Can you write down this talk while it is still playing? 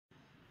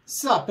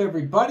Sup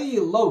everybody,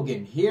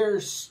 Logan here,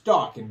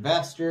 stock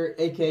investor,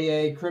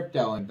 aka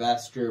crypto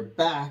investor,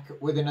 back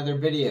with another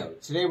video.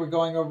 Today we're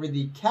going over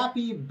the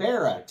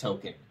Capybara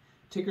token.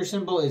 Ticker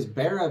symbol is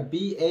Bara,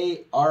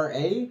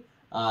 B-A-R-A.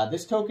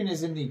 This token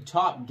is in the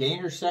top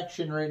gainer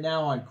section right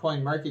now on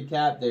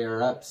CoinMarketCap. They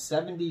are up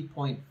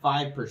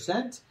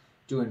 70.5%,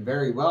 doing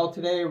very well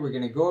today. We're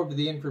going to go over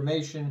the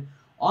information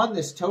on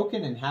this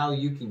token and how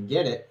you can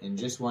get it in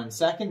just 1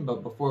 second.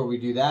 But before we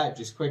do that,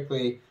 just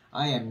quickly,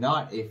 I am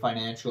not a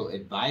financial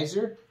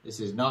advisor. This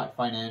is not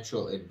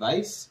financial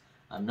advice.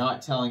 I'm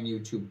not telling you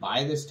to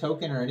buy this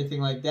token or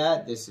anything like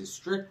that. This is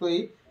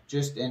strictly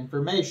just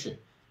information.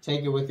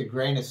 Take it with a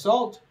grain of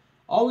salt.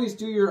 Always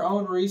do your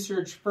own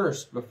research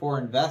first before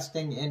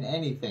investing in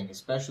anything,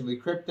 especially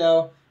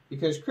crypto,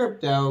 because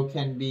crypto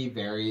can be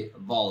very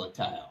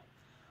volatile.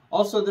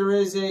 Also, there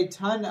is a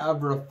ton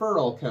of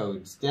referral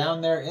codes down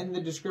there in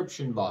the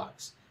description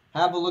box.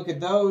 Have a look at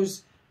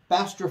those.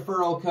 Best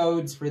referral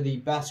codes for the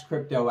best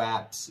crypto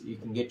apps. You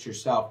can get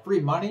yourself free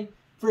money,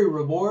 free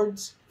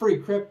rewards, free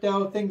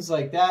crypto, things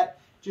like that,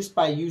 just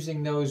by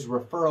using those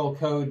referral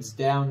codes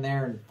down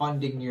there and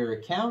funding your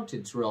account.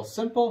 It's real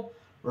simple.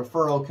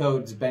 Referral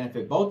codes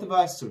benefit both of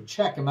us, so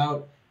check them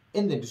out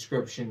in the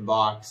description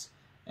box.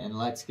 And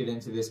let's get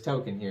into this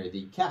token here,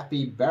 the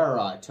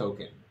Capybara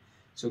token.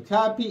 So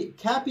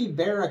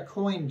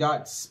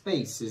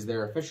capybaracoin.space is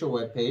their official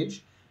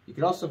webpage. You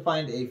can also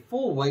find a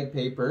full white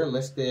paper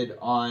listed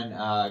on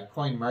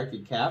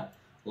CoinMarketCap,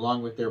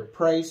 along with their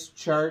price,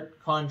 chart,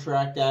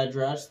 contract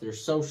address, their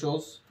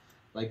socials,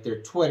 like their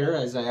Twitter,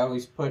 as I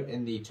always put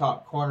in the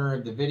top corner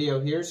of the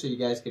video here, so you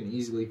guys can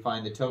easily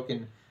find the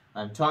token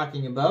I'm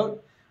talking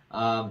about.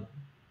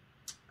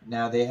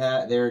 Now they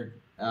have their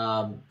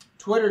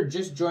Twitter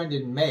just joined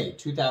in May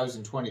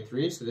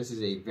 2023, so this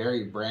is a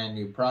very brand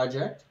new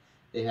project.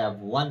 They have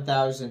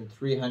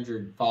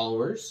 1,300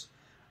 followers.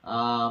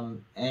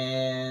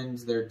 And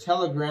their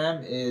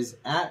Telegram is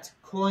at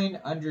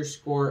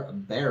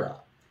 @coin_bara.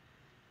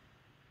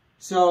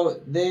 So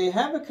they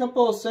have a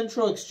couple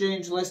central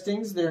exchange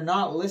listings. They're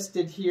not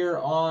listed here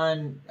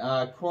on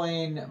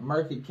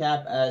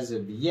CoinMarketCap as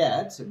of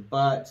yet,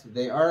 but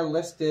they are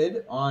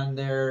listed on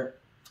their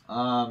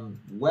on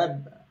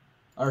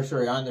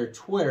their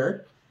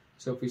Twitter.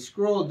 So if we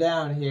scroll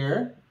down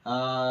here,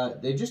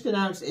 they just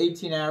announced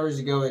 18 hours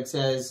ago. It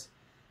says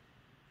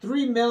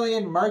 3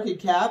 million market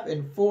cap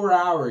in 4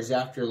 hours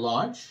after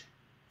launch,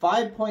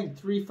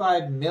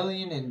 5.35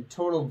 million in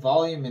total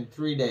volume in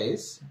 3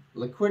 days,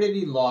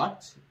 liquidity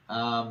locked,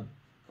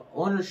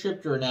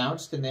 ownership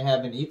announced, and they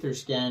have an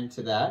Etherscan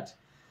to that.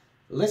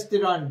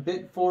 Listed on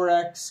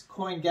Bitforex,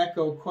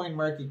 CoinGecko,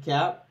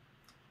 CoinMarketCap,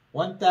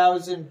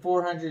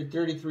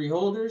 1,433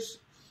 holders,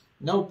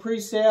 no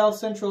pre-sale,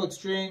 central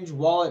exchange,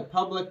 wallet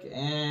public,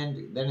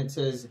 and then it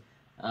says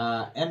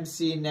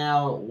MC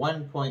now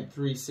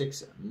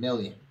 1.36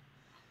 million.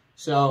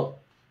 So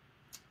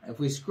if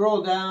we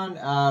scroll down,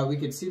 we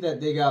can see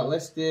that they got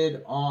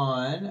listed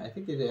on, I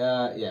think it,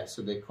 yeah,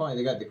 so they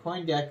got the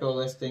CoinGecko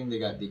listing, they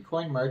got the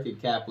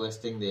CoinMarketCap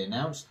listing, they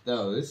announced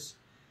those,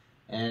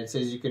 and it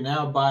says you can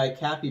now buy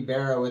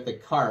Capybara with a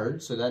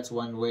card, so that's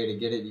one way to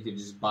get it. You could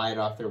just buy it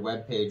off their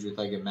webpage with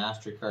like a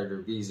MasterCard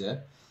or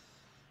Visa.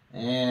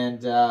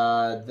 And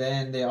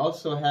then they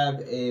also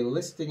have a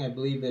listing, I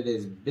believe it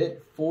is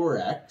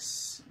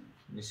Bitforex.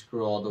 Let me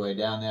scroll all the way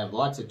down. They have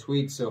lots of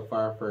tweets so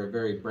far for a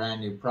very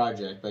brand new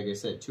project. Like I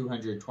said,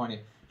 202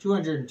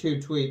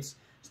 tweets.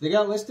 So they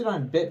got listed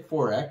on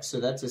Bitforex, so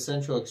that's a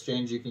central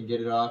exchange you can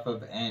get it off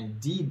of, and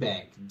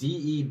Debank,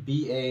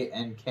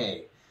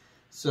 D-E-B-A-N-K.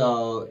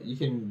 So you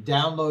can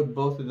download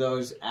both of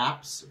those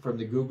apps from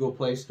the Google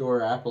Play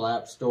Store, Apple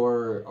App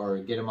Store, or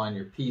get them on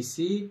your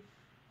PC.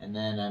 And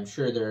then I'm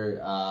sure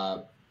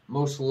they're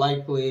most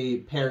likely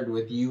paired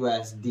with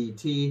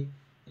USDT.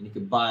 And you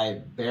can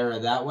buy Bara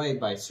that way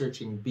by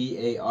searching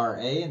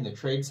B-A-R-A in the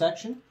trade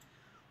section.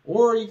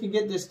 Or you can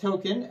get this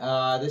token.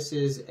 This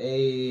is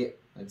a,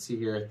 let's see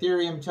here,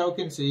 Ethereum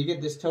token. So you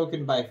get this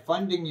token by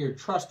funding your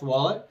Trust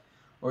wallet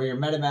or your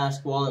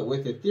MetaMask wallet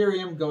with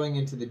Ethereum, going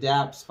into the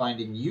dApps,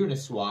 finding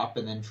Uniswap,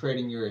 and then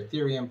trading your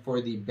Ethereum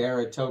for the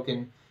Bara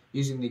token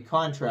using the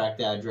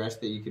contract address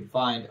that you can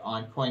find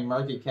on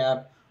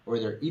CoinMarketCap or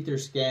their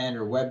Etherscan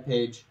or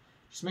webpage.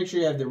 Just make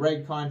sure you have the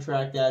right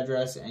contract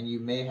address, and you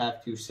may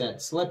have to set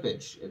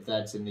slippage if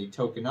that's in the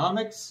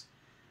tokenomics.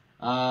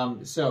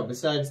 So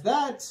besides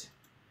that,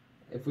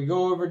 if we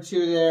go over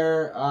to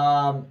their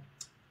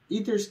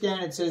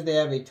Etherscan, it says they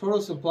have a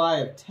total supply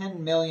of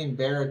 10 million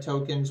Bara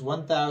tokens,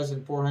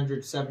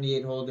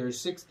 1,478 holders,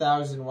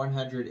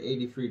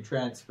 6,183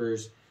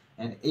 transfers,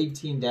 and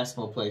 18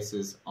 decimal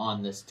places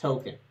on this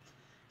token.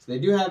 So they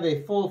do have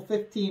a full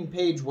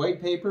 15-page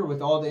white paper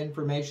with all the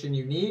information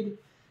you need.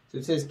 So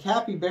it says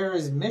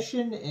Capybara's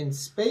mission in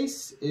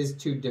space is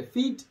to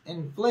defeat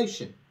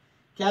inflation.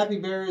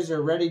 Capybaras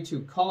are ready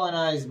to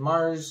colonize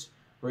Mars,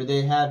 where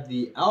they have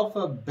the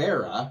Alpha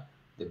Bara,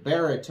 the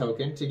Bara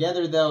token.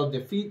 Together they'll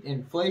defeat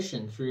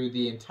inflation through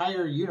the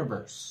entire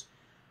universe.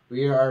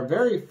 We are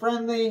very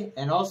friendly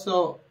and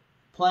also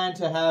plan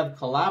to have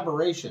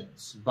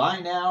collaborations.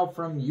 Buy now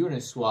from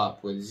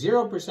Uniswap with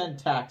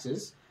 0%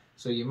 taxes.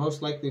 So you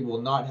most likely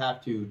will not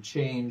have to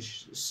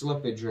change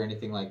slippage or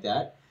anything like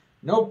that.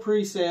 No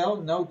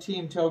pre-sale, no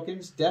team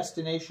tokens.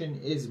 Destination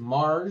is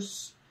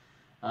Mars.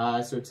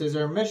 So it says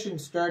our mission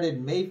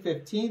started May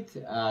 15th,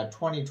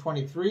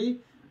 2023.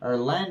 Our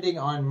landing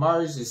on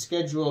Mars is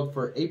scheduled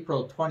for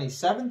April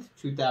 27th,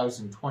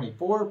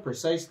 2024,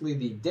 precisely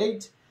the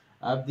date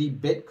of the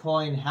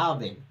Bitcoin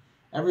halving.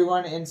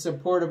 Everyone in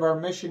support of our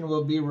mission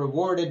will be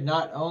rewarded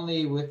not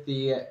only with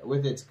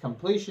its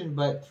completion,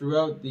 but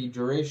throughout the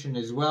duration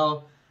as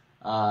well.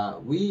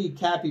 We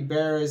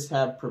capybaras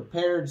have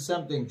prepared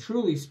something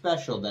truly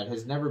special that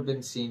has never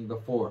been seen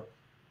before.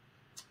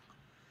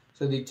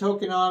 So the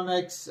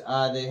tokenomics,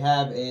 they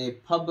have a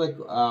public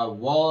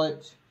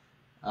wallet.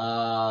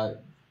 So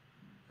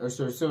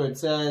it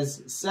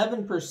says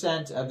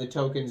 7% of the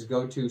tokens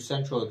go to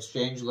central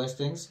exchange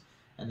listings.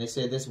 And they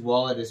say this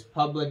wallet is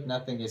public,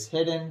 nothing is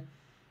hidden.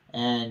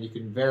 And you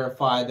can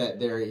verify that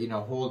they're,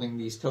 holding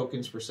these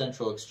tokens for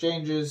central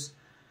exchanges.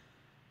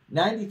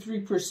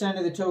 93%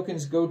 of the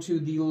tokens go to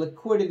the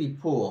liquidity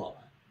pool.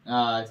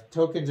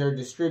 Tokens are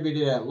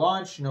distributed at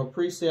launch, no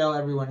pre-sale.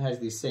 Everyone has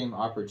the same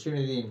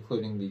opportunity,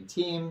 including the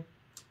team.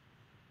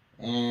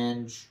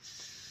 And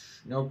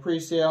no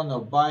pre-sale,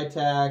 no buy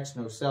tax,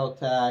 no sell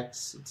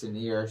tax. It's an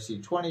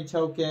ERC20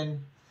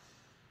 token.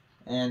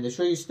 And they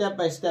show you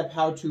step-by-step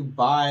how to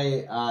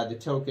buy the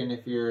token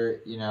if you're,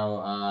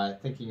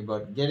 thinking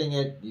about getting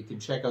it. You can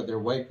check out their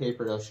white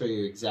paper. They'll show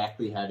you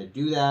exactly how to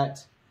do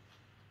that.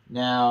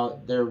 Now,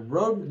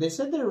 they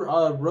said their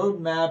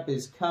roadmap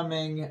is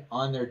coming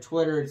on their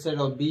Twitter. It said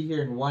it'll be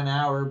here in 1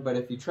 hour, but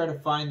if you try to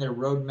find their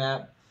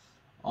roadmap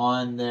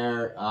on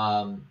their,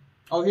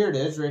 oh, here it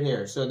is, right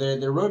here. So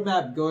their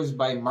roadmap goes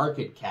by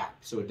market cap,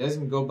 so it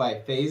doesn't go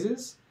by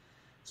phases.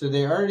 So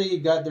they already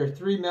got their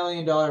 $3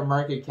 million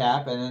market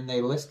cap, and then they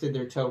listed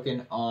their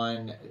token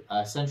on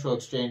a central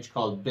exchange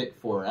called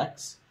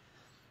Bitforex.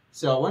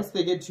 So once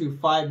they get to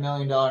 $5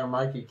 million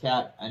market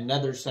cap,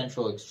 another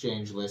central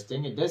exchange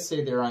listing. It does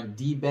say they're on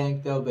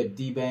Debank though, but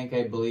Debank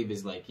I believe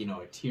is like,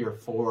 a tier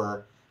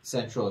 4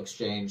 central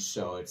exchange.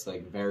 So it's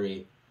like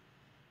very,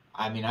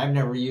 I've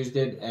never used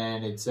it,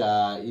 and it's,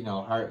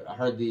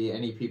 hardly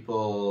any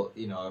people,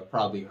 have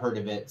probably heard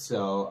of it.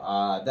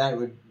 So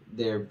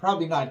they're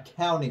probably not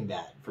counting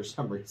that for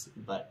some reason.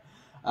 But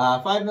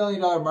 $5 million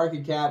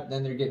market cap,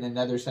 then they're getting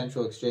another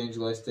central exchange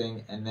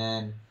listing, and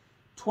then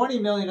 $20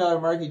 million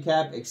market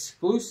cap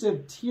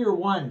exclusive tier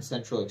 1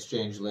 central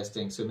exchange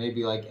listing. So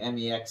maybe like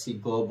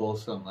MEXC Global,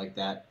 something like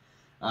that.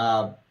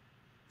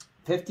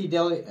 50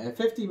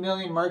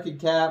 million market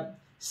cap.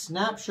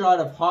 Snapshot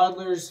of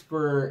hodlers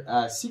for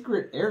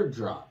secret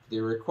airdrop. The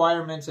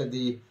requirements of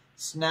the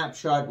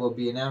snapshot will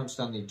be announced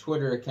on the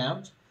Twitter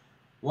account.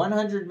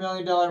 $100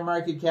 million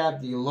market cap.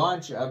 The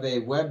launch of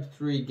a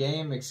Web3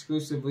 game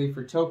exclusively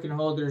for token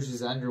holders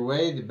is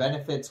underway. The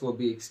benefits will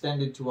be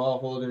extended to all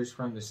holders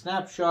from the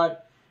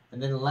snapshot.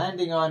 And then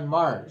landing on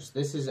Mars.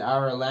 This is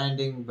our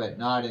landing, but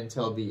not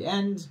until the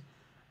end.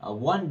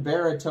 1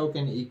 Bara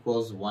token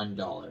equals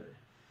 $1.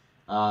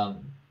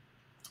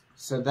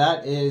 So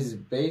that is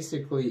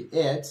basically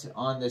it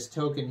on this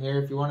token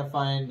here. If you want to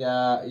find,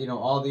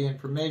 all the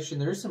information,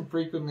 there's some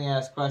frequently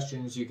asked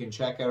questions you can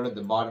check out at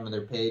the bottom of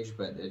their page,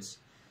 but it's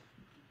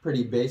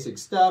pretty basic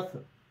stuff.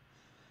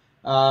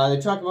 They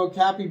talk about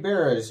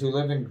capybaras who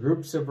live in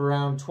groups of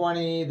around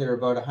 20. They're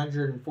about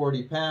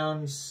 140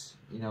 pounds.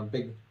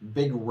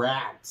 Big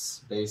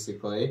rats,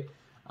 basically.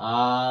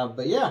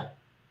 But yeah,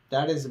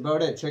 that is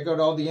about it. Check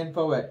out all the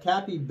info at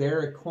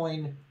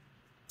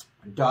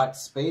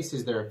capybaracoin.space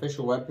is their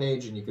official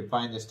webpage, and you can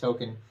find this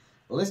token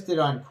listed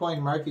on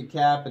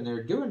CoinMarketCap, and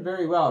they're doing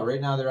very well. Right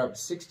now, they're up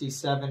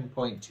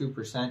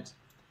 67.2%.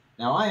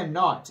 Now, I am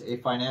not a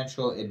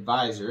financial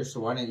advisor, so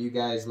why don't you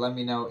guys let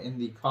me know in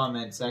the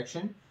comment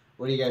section.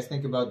 What do you guys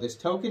think about this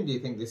token? Do you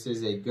think this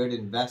is a good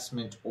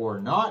investment or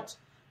not?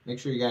 Make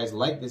sure you guys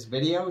like this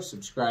video,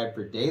 subscribe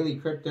for daily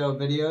crypto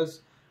videos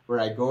where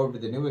I go over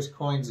the newest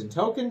coins and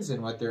tokens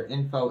and what their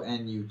info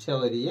and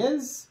utility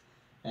is.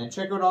 And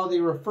check out all the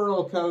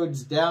referral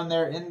codes down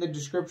there in the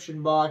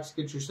description box.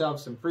 Get yourself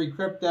some free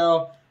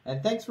crypto.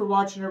 And thanks for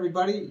watching,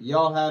 everybody.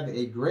 Y'all have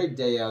a great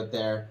day out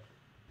there.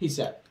 Peace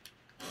out.